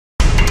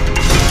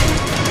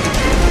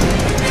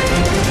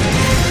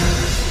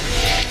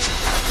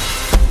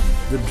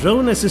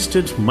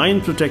drone-assisted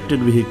mine-protected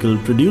vehicle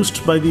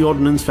produced by the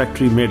Ordnance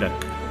Factory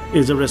Medak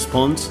is a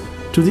response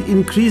to the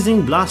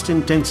increasing blast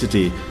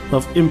intensity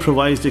of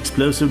improvised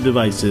explosive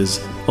devices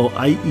or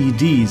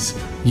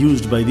IEDs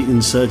used by the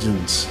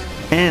insurgents,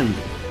 and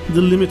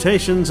the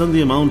limitations on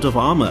the amount of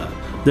armor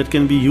that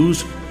can be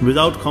used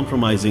without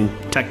compromising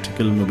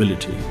tactical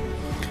mobility.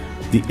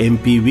 The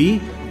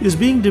MPV is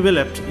being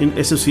developed in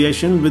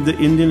association with the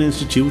Indian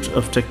Institute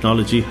of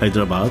Technology,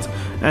 Hyderabad,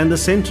 and the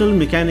Central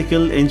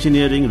Mechanical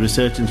Engineering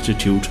Research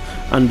Institute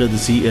under the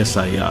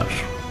CSIR.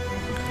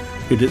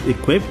 It is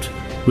equipped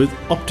with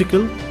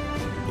optical,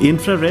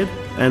 infrared,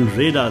 and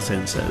radar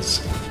sensors.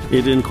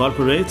 It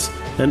incorporates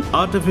an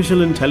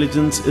artificial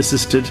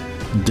intelligence-assisted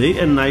day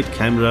and night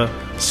camera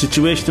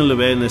situational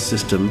awareness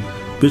system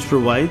which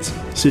provides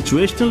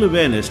situational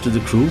awareness to the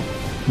crew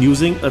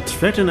using a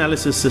threat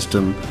analysis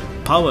system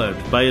powered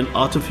by an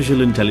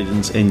artificial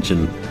intelligence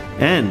engine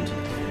and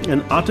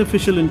an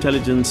artificial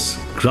intelligence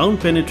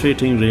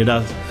ground-penetrating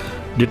radar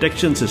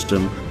detection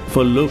system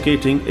for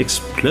locating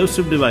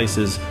explosive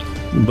devices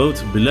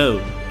both below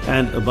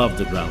and above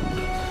the ground.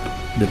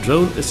 The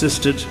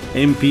drone-assisted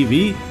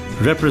MPV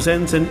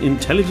represents an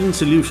intelligent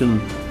solution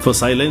for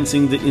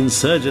silencing the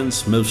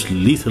insurgents' most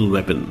lethal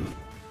weapon.